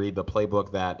force me to read the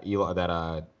playbook that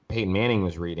Peyton Manning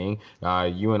was reading,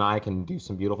 you and I can do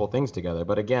some beautiful things together.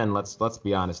 But again, let's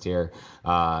be honest here.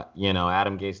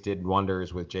 Adam Gase did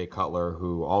wonders with Jay Cutler,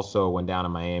 who also went down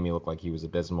in Miami, looked like he was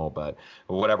abysmal, but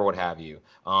whatever, what have you.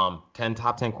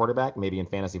 Top 10 quarterback, maybe in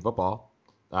fantasy football.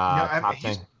 Top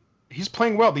 10. He's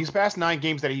playing well. These past 9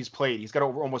 games that he's played, he's got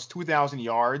over almost 2,000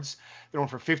 yards. They're on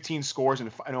for 15 scores and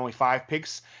only 5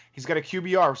 picks. He's got a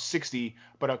QBR of 60,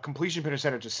 but a completion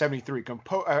percentage of 73,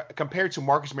 compared to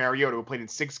Marcus Mariota, who played in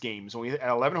 6 games, only at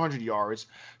 1,100 yards,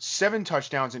 7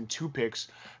 touchdowns and 2 picks,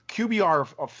 QBR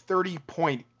of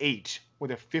 30.8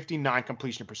 with a 59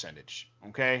 completion percentage.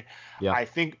 Okay, yeah. I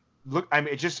think. Look,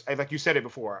 it just like you said it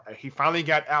before. He finally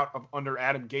got out of under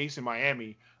Adam Gase in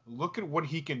Miami. Look at what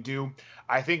he can do.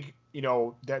 I think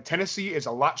that Tennessee is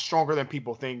a lot stronger than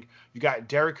people think. You got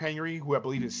Derrick Henry, who I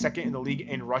believe is second in the league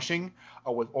in rushing,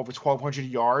 with over 1,200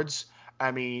 yards.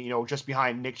 I mean, just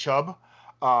behind Nick Chubb.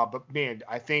 But man,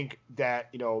 I think that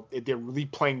they're really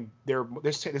playing.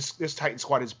 This Titan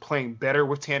squad is playing better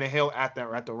with Tannehill at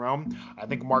the realm. I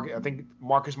think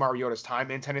Marcus Mariota's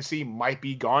time in Tennessee might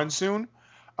be gone soon.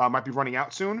 Might be running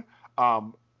out soon.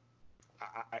 But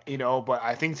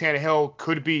I think Tannehill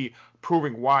could be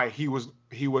proving why he was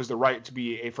the right to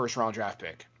be a first round draft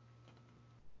pick.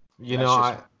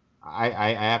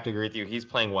 I have to agree with you. He's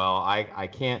playing well. I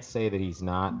can't say that he's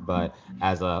not, but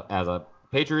as a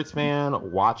Patriots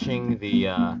fan, watching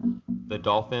the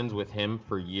Dolphins with him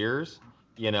for years,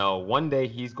 one day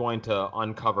he's going to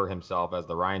uncover himself as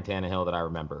the Ryan Tannehill that I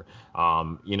remember.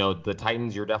 The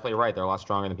Titans, you're definitely right. They're a lot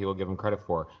stronger than people give them credit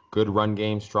for. Good run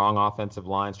game, strong offensive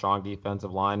line, strong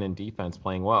defensive line, and defense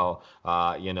playing well.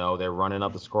 They're running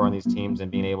up the score on these teams and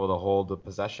being able to hold ball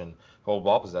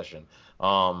possession.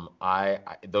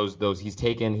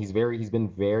 He's been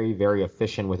very, very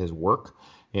efficient with his work.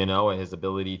 His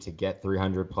ability to get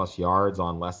 300 plus yards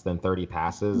on less than 30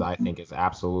 passes, I think is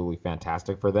absolutely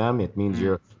fantastic for them. It means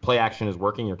your play action is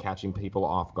working. You're catching people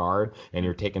off guard and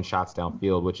you're taking shots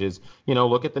downfield, which is,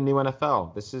 look at the new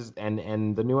NFL. This is,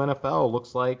 and the new NFL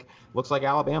looks like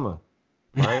Alabama,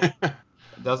 right?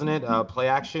 Doesn't it? Play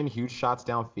action, huge shots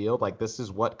downfield. Like, this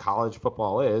is what college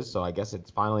football is. So I guess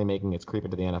it's finally making its creep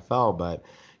into the NFL, but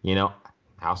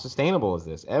how sustainable is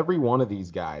this? Every one of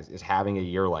these guys is having a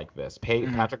year like this.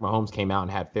 Patrick Mahomes came out and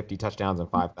had 50 touchdowns and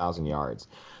 5,000 yards.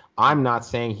 I'm not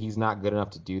saying he's not good enough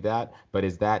to do that, but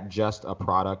is that just a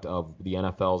product of the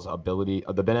NFL's ability,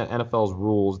 of the NFL's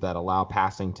rules that allow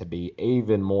passing to be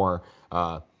even more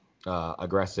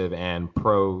aggressive and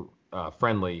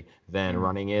friendly than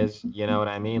running is? You know what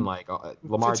I mean? Like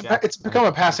Lamar Jackson. It's become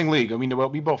a passing league. I mean,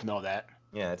 we both know that.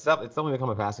 Yeah, it's definitely become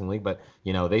a passing league, but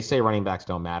they say running backs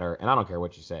don't matter, and I don't care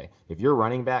what you say. If your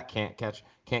running back can't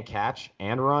catch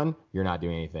and run, you're not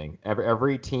doing anything.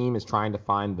 Every team is trying to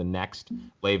find the next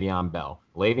Le'Veon Bell.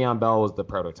 Le'Veon Bell was the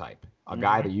prototype, a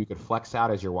guy that you could flex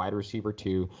out as your wide receiver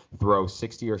to throw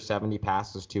 60 or 70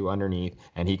 passes to underneath,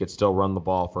 and he could still run the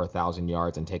ball for 1,000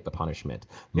 yards and take the punishment.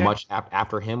 Yeah. Much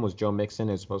after him was Joe Mixon,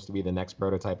 who's supposed to be the next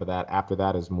prototype of that. After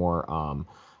that is more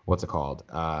what's it called?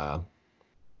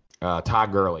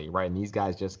 Todd Gurley, right? And these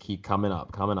guys just keep coming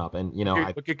up. And,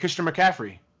 look at Christian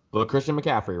McCaffrey. Look, Christian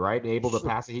McCaffrey, right? Able to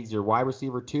pass it. He's your wide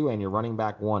receiver 2 and your running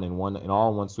back 1 in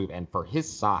all in one sweep. And for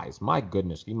his size, my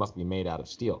goodness, he must be made out of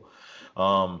steel.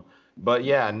 But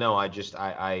yeah, no, I think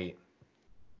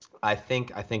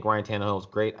Ryan Tannehill is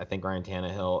great. I think Ryan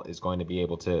Tannehill is going to be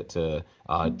able to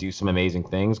do some amazing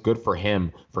things. Good for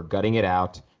him for gutting it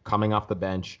out, coming off the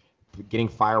bench, getting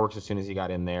fireworks as soon as he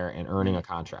got in there, and earning a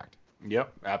contract.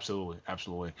 Yep, absolutely.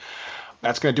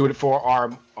 That's going to do it for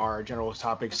our general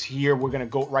topics here. We're going to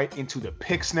go right into the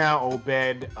picks now, Obed.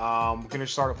 We're going to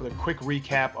start off with a quick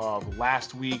recap of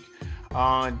last week.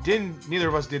 Neither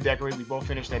of us did that great. We both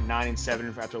finished at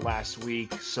 9-7 after last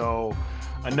week, so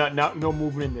no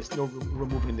movement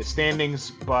in the standings.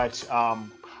 But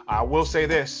I will say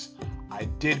this: I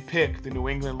did pick the New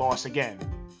England loss again.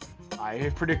 I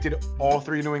have predicted all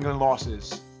 3 New England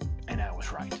losses, and I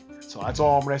was right. So that's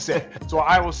all I'm gonna say. So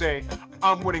I will say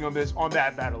I'm winning on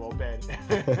that battle, Obed.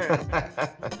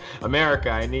 America,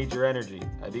 I need your energy.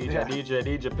 I need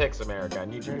your picks, America. I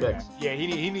need your picks. Yeah,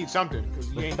 he needs something because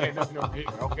he ain't getting nothing over here.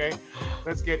 Okay,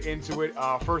 let's get into it.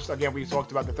 First, again, we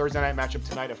talked about the Thursday night matchup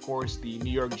tonight. Of course, the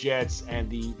New York Jets and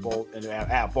the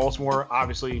Baltimore.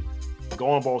 Obviously,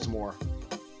 going Baltimore.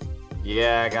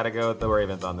 Yeah, I gotta go with the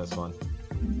Ravens on this one.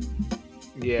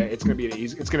 Yeah, it's gonna be an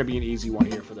easy one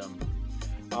here for them.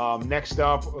 Next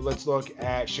up, let's look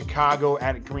at Chicago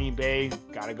at Green Bay.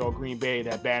 Gotta go Green Bay.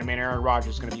 That bad man Aaron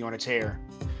Rodgers is gonna be on a tear.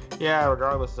 Yeah,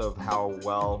 regardless of how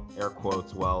well, air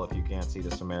quotes, well, if you can't see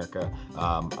this, America,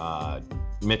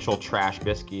 Mitchell Trash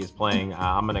Bisky is playing,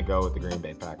 I'm going to go with the Green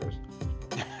Bay Packers.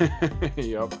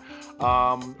 Yep.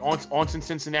 On to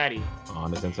Cincinnati.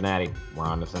 On to Cincinnati. We're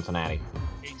on to Cincinnati.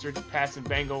 Patriots, Pats, and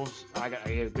Bengals.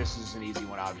 This is an easy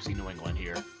one, obviously, New England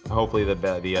here. Hopefully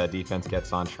the defense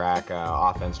gets on track.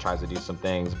 Offense tries to do some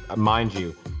things. Mind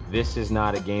you, this is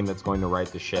not a game that's going to right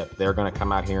the ship. They're going to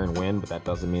come out here and win, but that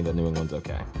doesn't mean that New England's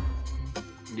okay.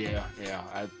 Yeah.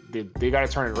 They got to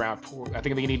turn it around. I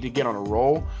think they need to get on a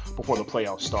roll before the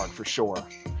playoffs start, for sure.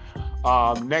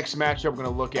 Next matchup we're going to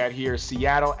look at here,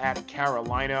 Seattle at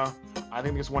Carolina. I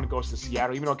think this one goes to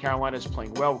Seattle, even though Carolina is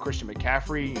playing well with Christian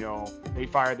McCaffrey. They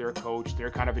fired their coach.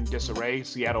 They're kind of in disarray.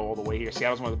 Seattle all the way here.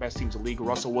 Seattle's one of the best teams in the league.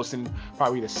 Russell Wilson,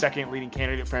 probably the second leading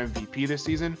candidate for MVP this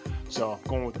season. So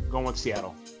going with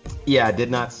Seattle. Yeah, I did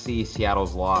not see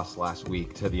Seattle's loss last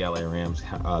week to the LA Rams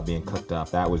being cooked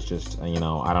up. That was just, I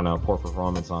don't know, poor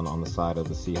performance on the side of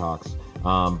the Seahawks.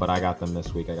 But I got them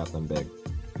this week. I got them big.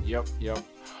 Yep.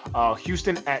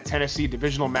 Houston at Tennessee,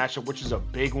 divisional matchup, which is a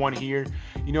big one here.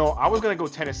 I was going to go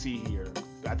Tennessee here.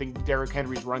 I think Derrick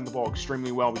Henry's running the ball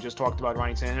extremely well. We just talked about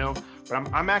Ryan Tannehill.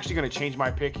 But I'm actually going to change my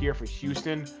pick here for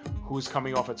Houston, who's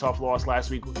coming off a tough loss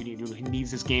last week. He needs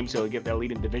this game to get that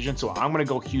lead in division. So I'm going to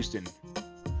go Houston.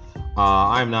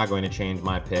 I'm not going to change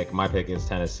my pick. My pick is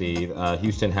Tennessee.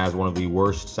 Houston has one of the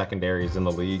worst secondaries in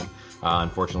the league.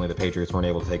 Unfortunately, the Patriots weren't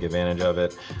able to take advantage of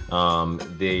it.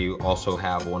 They also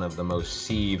have one of the most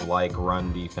sieve-like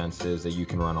run defenses that you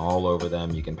can run all over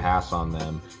them. You can pass on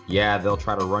them. Yeah, they'll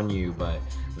try to run you, but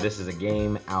this is a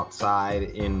game outside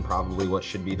in probably what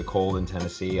should be the cold in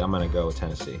Tennessee. I'm going to go with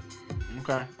Tennessee.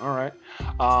 Okay, all right.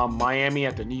 Miami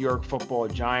at the New York Football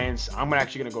Giants. I'm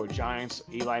actually going to go Giants.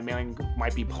 Eli Manning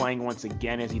might be playing once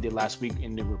again as he did last week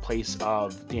in the replace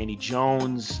of Danny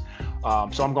Jones.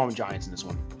 So I'm going Giants in this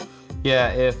one. Yeah,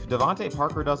 if Devontae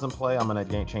Parker doesn't play, I'm going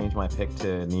to change my pick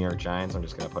to New York Giants. I'm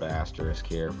just going to put an asterisk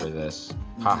here for this.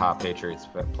 Haha, Patriots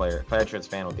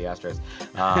fan with the asterisk.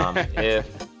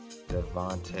 If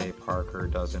Devontae Parker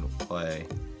doesn't play,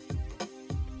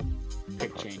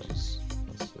 pick changes.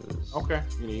 Okay,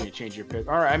 you can change your pick.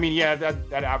 All right, I mean, yeah,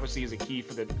 that obviously is a key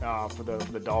for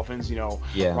the Dolphins.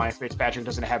 Ryan Fitzpatrick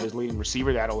doesn't have his leading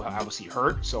receiver. That'll obviously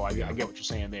hurt. So I get what you're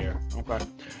saying there. Okay.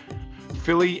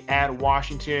 Philly at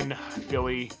Washington.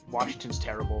 Washington's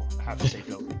terrible. I have to say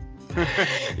Philly.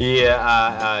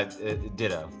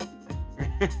 Ditto.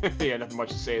 Yeah, nothing much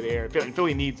to say there.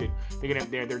 Philly needs it.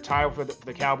 They're tied for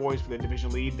the Cowboys for the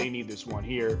division lead. They need this one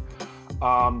here.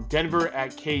 Denver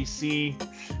at KC,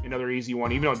 another easy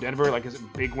one. Even though Denver is a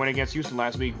big win against Houston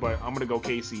last week, but I'm gonna go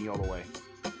KC all the way.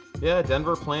 Yeah,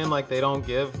 Denver playing like they don't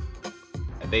give.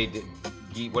 They did.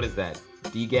 What is that?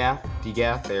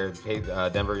 DGAF. They're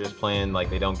Denver just playing like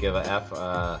they don't give a f.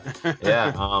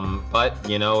 But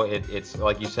it's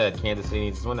like you said, Kansas City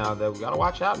needs to win now. We gotta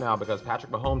watch out now because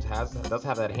Patrick Mahomes does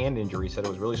have that hand injury. He said it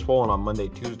was really swollen on Monday,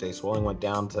 Tuesday. Swelling went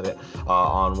down to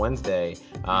on Wednesday,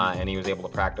 and he was able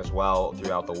to practice well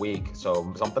throughout the week.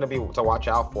 So something to watch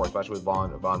out for, especially with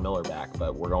Von Miller back.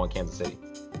 But we're going Kansas City.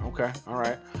 Okay, all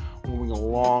right. Moving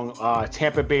along,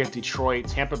 Tampa Bay at Detroit.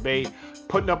 Tampa Bay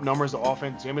putting up numbers. The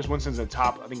offense, Jameis Winston's I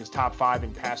think is top 5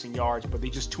 in passing yards, but they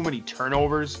just too many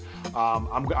turnovers.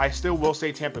 I still will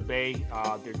say Tampa Bay.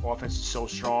 Their offense is so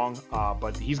strong,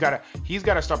 but he's got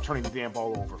to stop turning the damn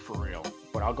ball over for real.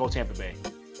 But I'll go Tampa Bay.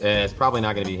 It's probably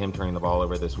not going to be him turning the ball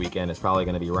over this weekend. It's probably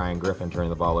going to be Ryan Griffin turning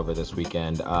the ball over this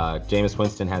weekend. Jameis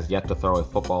Winston has yet to throw a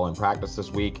football in practice this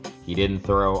week. He didn't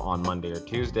throw on Monday or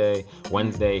Tuesday.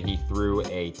 Wednesday, he threw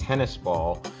a tennis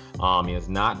ball. He has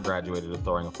not graduated to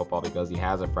throwing a football because he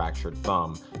has a fractured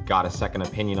thumb. Got a second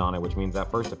opinion on it, which means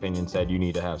that first opinion said you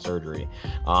need to have surgery.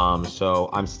 So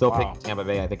I'm still picking Tampa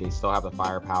Bay. I think they still have the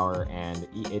firepower, and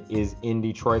it is in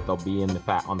Detroit. They'll be on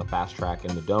the fast track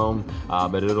in the dome,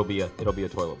 but it'll be a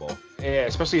toilet bowl. Yeah,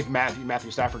 especially if Matthew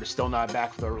Stafford is still not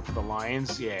back for the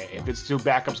Lions. Yeah, if it's two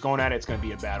backups going at it, it's going to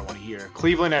be a bad one here.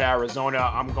 Cleveland at Arizona.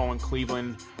 I'm going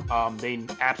Cleveland. They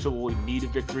absolutely need a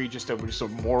victory, just a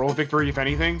moral victory, if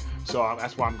anything. So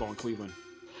that's why I'm going Cleveland.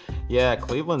 Yeah,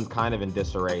 Cleveland's kind of in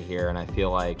disarray here, and I feel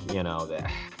like,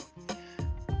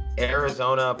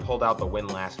 Arizona pulled out the win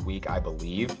last week, I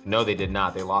believe. No, they did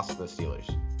not. They lost to the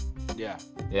Steelers. Yeah,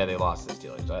 they lost to the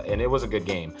Steelers, and it was a good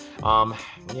game.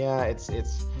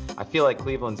 It's. I feel like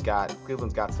Cleveland's got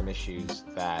some issues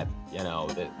that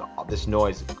this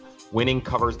noise. winning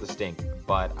covers the stink.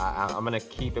 But I'm going to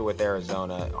keep it with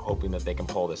Arizona, hoping that they can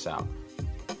pull this out.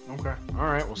 Okay. All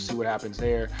right. We'll see what happens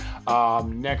there.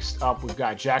 Next up, we've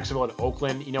got Jacksonville and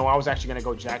Oakland. I was actually going to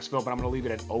go Jacksonville, but I'm going to leave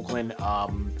it at Oakland.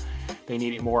 They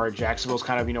need it more. Jacksonville's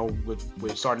kind of,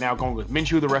 with starting out going with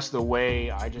Minshew the rest of the way.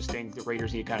 I just think the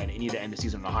Raiders need to end the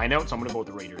season on a high note, so I'm going to go with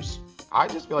the Raiders. I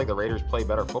just feel like the Raiders play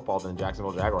better football than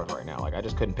Jacksonville Jaguars right now. Like, I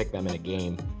just couldn't pick them in a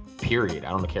game, period. I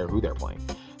don't care who they're playing.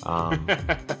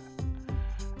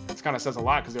 It kind of says a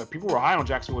lot because people were high on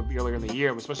Jacksonville earlier in the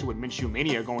year, especially with Minshew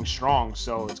Mania going strong.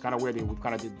 So it's kind of weird we've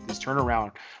kind of did this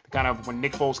turnaround. Kind of when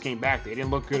Nick Foles came back, they didn't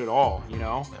look good at all,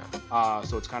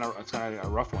 So it's kind of a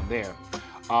rough one there.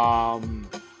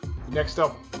 Next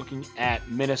up, looking at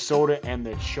Minnesota and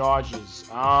the Chargers.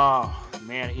 Oh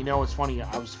man, it's funny.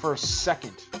 I was for a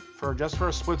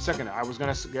split second, I was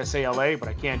gonna say LA, but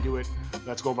I can't do it.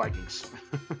 Let's go Vikings.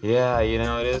 Yeah,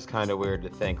 it is kind of weird to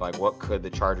think, like, what could the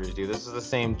Chargers do? This is the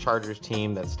same Chargers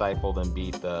team that stifled and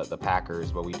beat the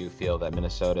Packers, but we do feel that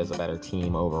Minnesota is a better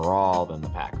team overall than the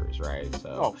Packers, right?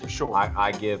 So, for sure.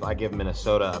 I give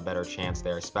Minnesota a better chance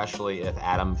there, especially if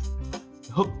Adam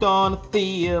hooked on a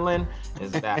feeling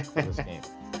is back for this game.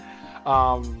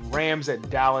 Rams at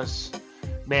Dallas.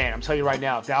 Man, I'm telling you right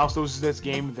now, if Dallas loses this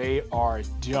game, they are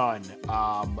done.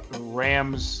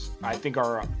 Rams, I think,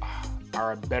 are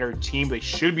a better team. They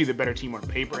should be the better team on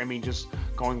paper. Just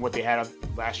going what they had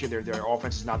last year, their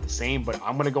offense is not the same, but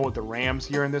I'm going to go with the Rams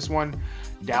here in this one.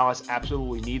 Dallas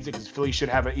absolutely needs it because Philly should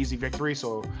have an easy victory.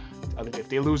 So if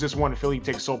they lose this one, Philly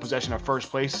takes sole possession of first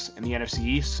place in the NFC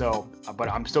East. So, but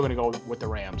I'm still going to go with the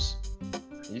Rams.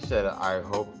 You said, I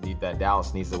hope that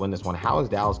Dallas needs to win this one. How is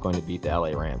Dallas going to beat the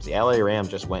LA Rams? The LA Rams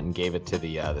just went and gave it to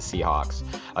the Seahawks,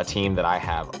 a team that I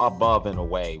have above and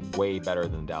away way better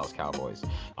than the Dallas Cowboys.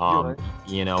 Right.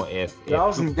 If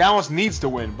Dallas needs to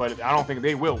win, but I don't think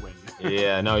they will win.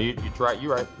 Yeah, no, you're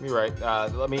right.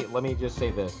 Let me just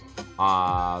say this.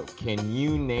 Can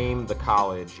you name the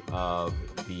college of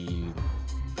the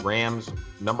Rams'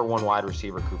 number one wide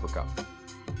receiver, Cooper Kupp?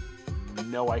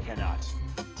 No, I cannot.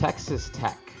 Texas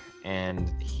Tech, and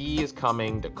he is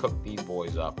coming to cook these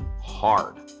boys up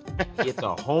hard. It's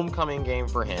a homecoming game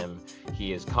for him.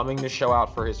 He is coming to show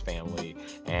out for his family,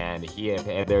 and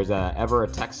if there's ever a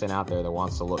Texan out there that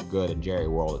wants to look good in Jerry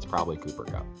World, it's probably Cooper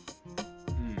Kupp.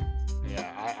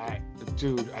 Yeah,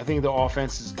 dude, I think the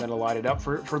offense is going to light it up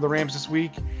for the Rams this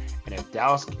week, and if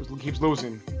Dallas keeps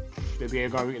losing, they're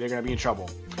going to be in trouble.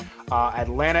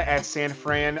 Atlanta at San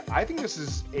Fran. I think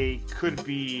this could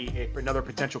be another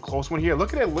potential close one here.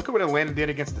 Look at what Atlanta did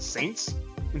against the Saints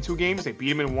in 2 games. They beat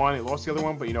them in one. They lost the other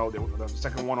one, but the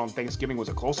second one on Thanksgiving was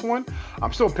a close one.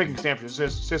 I'm still picking San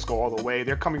Francisco all the way.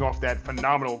 They're coming off that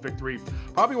phenomenal victory,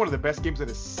 probably one of the best games of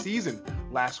the season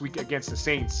last week against the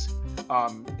Saints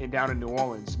down in New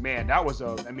Orleans. Man, that was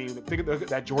think of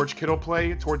that George Kittle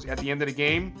play at the end of the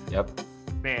game. Yep.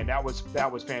 Man, that was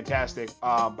fantastic.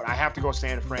 But I have to go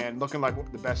San Fran, looking like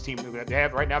the best team they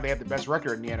have right now. They have the best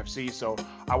record in the NFC, so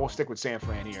I will stick with San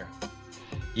Fran here.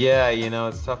 Yeah,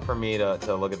 it's tough for me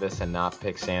to look at this and not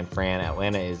pick San Fran.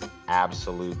 Atlanta is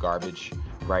absolute garbage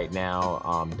right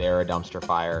now. They're a dumpster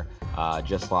fire.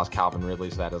 Just lost Calvin Ridley,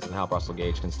 so that doesn't help. Russell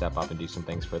Gage can step up and do some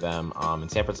things for them.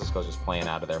 And San Francisco's just playing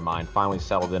out of their mind. Finally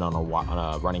settled in on a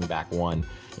running back one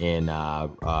in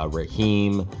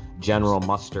Raheem General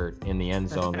Mustard in the end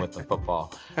zone with the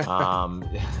football.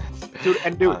 Dude,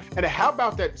 and how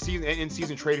about that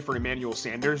in-season trade for Emmanuel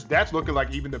Sanders? That's looking like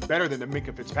even better than the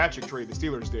Minkah Fitzpatrick trade the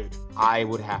Steelers did. I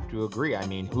would have to agree.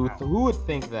 Who would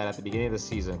think that at the beginning of the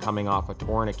season, coming off a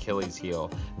torn Achilles heel,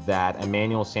 that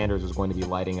Emmanuel Sanders was going to be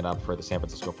lighting it up for the San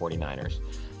Francisco 49ers?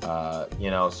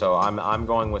 So I'm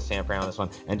going with San Fran on this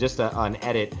one. And just an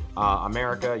edit,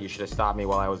 America, you should have stopped me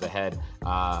while I was ahead.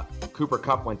 Cooper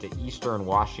Kupp went to Eastern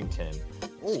Washington.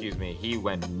 Excuse me. He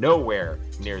went nowhere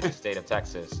near the state of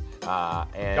Texas.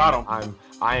 And got him.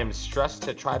 I am stressed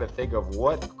to try to think of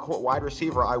what wide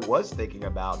receiver I was thinking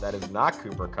about that is not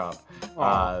Cooper Kupp.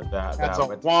 That's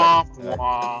a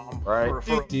womp, right?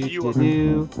 For you,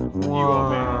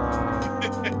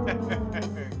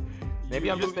 man. Maybe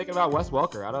I'm just thinking about Wes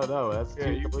Welker. I don't know. That's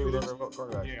two completely different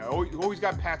quarterbacks. Yeah, always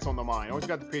got Pats on the mind. Always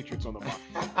got the Patriots on the mind.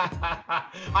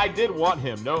 I did want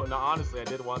him. No, honestly, I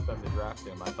did want them to draft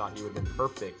him. I thought he would have been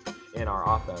perfect in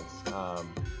our offense.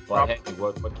 But hey,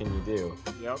 what can you do?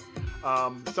 Yep.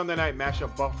 Sunday night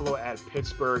matchup: Buffalo at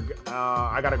Pittsburgh.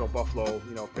 I gotta go Buffalo.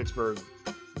 Pittsburgh.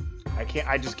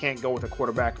 I just can't go with a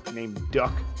quarterback named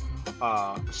Duck.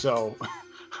 So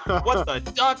What the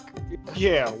duck?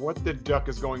 Yeah, what the duck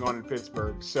is going on in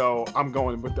Pittsburgh? So I'm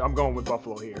going with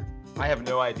Buffalo here. I have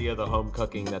no idea the home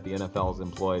cooking that the NFL has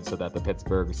employed so that the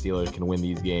Pittsburgh Steelers can win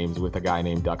these games with a guy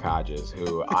named Duck Hodges,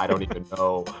 who I don't even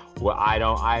know.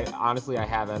 I honestly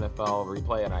have NFL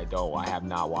replay and I have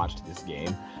not watched this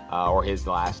game or his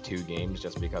last two games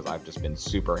just because I've just been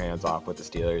super hands off with the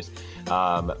Steelers.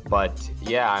 But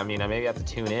yeah, I mean, I maybe have to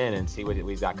tune in and see what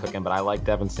we've got cooking. But I like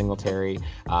Devin Singletary.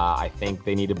 I think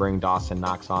they need to bring Dawson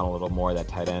Knox on a little more, that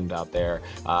tight end out there.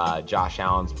 Josh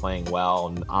Allen's playing well,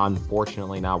 and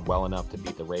unfortunately not well enough to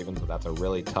beat the Ravens, but that's a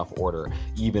really tough order,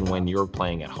 even when you're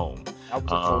playing at home. That was a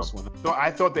close one. So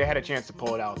I thought they had a chance to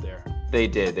pull it out there. They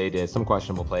did. Some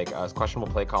questionable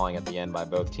play calling at the end by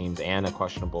both teams, and a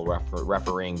questionable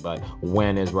refereeing. But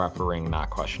when is refereeing not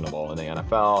questionable in the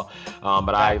NFL?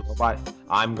 But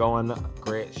I'm going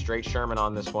straight Sherman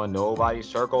on this one. Nobody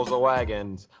circles the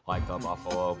wagons like the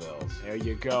Buffalo Bills. There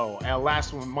you go. And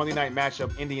last one, Monday night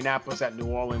matchup: Indianapolis at New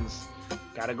Orleans.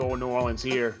 Got to go with New Orleans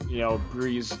here. You know,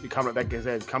 Breeze coming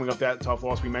up that tough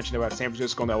loss we mentioned about San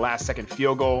Francisco on their last second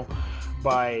field goal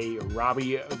by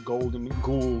Robbie Gould.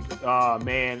 I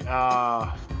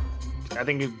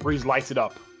think Breeze lights it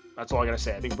up. That's all I gotta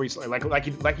say. I think Breeze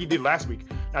like he did last week.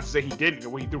 Not to say he didn't.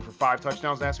 When he threw for 5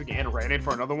 touchdowns last week and ran in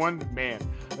for another one, man,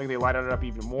 I think they lighted it up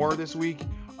even more this week.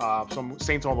 So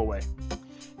Saints all the way.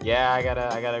 Yeah, I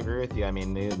gotta agree with you. I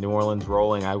mean, New Orleans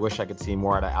rolling. I wish I could see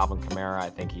more out of Alvin Kamara.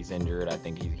 I think he's injured. I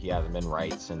think he hasn't been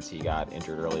right since he got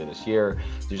injured earlier this year.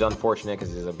 Which is unfortunate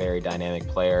because he's a very dynamic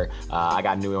player. I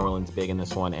got New Orleans big in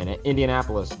this one. And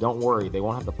Indianapolis, don't worry. They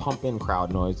won't have to pump in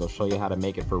crowd noise. They'll show you how to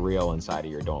make it for real inside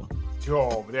of your dome.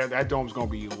 Yo, that dome's going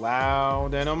to be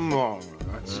loud and among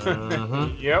us.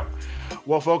 Mm-hmm. Yep.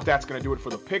 Well, folks, that's going to do it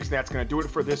for the picks. That's going to do it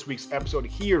for this week's episode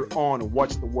here on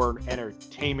What's the Word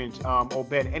Entertainment.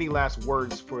 Obed, any last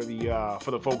words for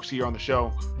the folks here on the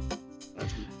show?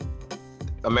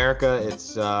 America,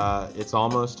 it's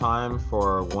almost time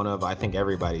for one of, I think,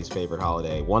 everybody's favorite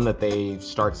holiday, one that they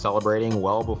start celebrating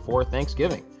well before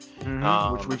Thanksgiving.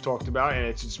 Mm-hmm, which we've talked about, and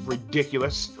it's just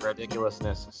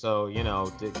ridiculousness. So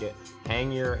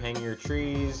hang your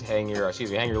trees, hang your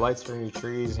lights from your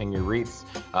trees, hang your wreaths,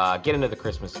 get into the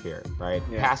Christmas spirit, right?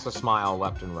 Yeah. Pass a smile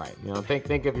left and right.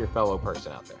 Think of your fellow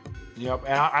person out there. Yep,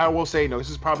 and I will say, this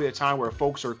is probably a time where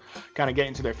folks are kind of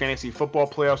getting to their fantasy football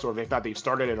playoffs, or if they thought they've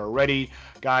started it already.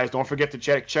 Guys, don't forget to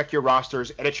check your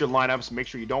rosters, edit your lineups, make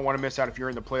sure you don't want to miss out if you're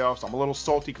in the playoffs. I'm a little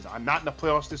salty because I'm not in the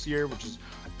playoffs this year, which is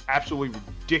absolutely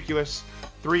ridiculous.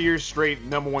 3 years straight,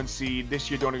 number 1 seed. This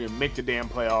year, don't even make the damn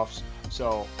playoffs.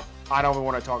 So I don't even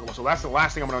want to talk about. So that's the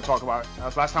last thing I'm going to talk about.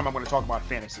 That's the last time I'm going to talk about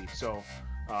fantasy. So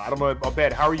I don't know,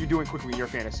 Obed, how are you doing quickly in your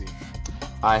fantasy?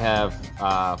 I have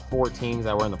 4 teams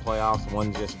that were in the playoffs.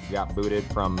 One just got booted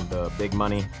from the big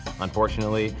money,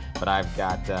 unfortunately. But I've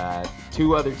got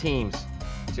 3 other teams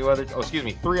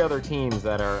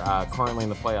that are currently in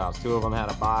the playoffs. 2 of them had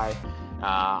a bye.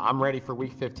 I'm ready for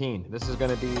week 15. This is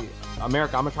going to be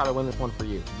America. I'm going to try to win this one for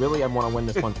you. Really, I want to win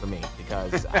this one for me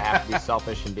because I have to be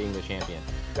selfish in being the champion.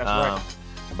 That's right.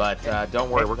 But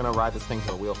don't worry, we're going to ride this thing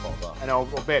till the wheel falls off. And I'll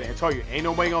bet and tell you, ain't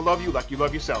nobody going to love you like you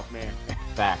love yourself, man.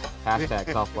 Fact.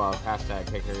 Hashtag self-love. Hashtag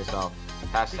take care of yourself.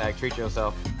 Hashtag treat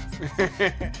yourself.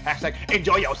 Hashtag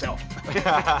enjoy yourself.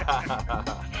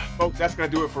 Folks, that's going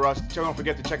to do it for us. Don't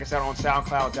forget to check us out on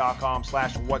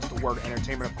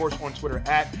SoundCloud.com/what'stheword-entertainment. Of course, on Twitter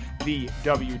 @the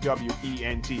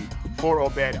WWENT. For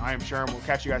Obed, I am Sherm. We'll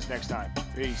catch you guys next time.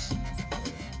 Peace.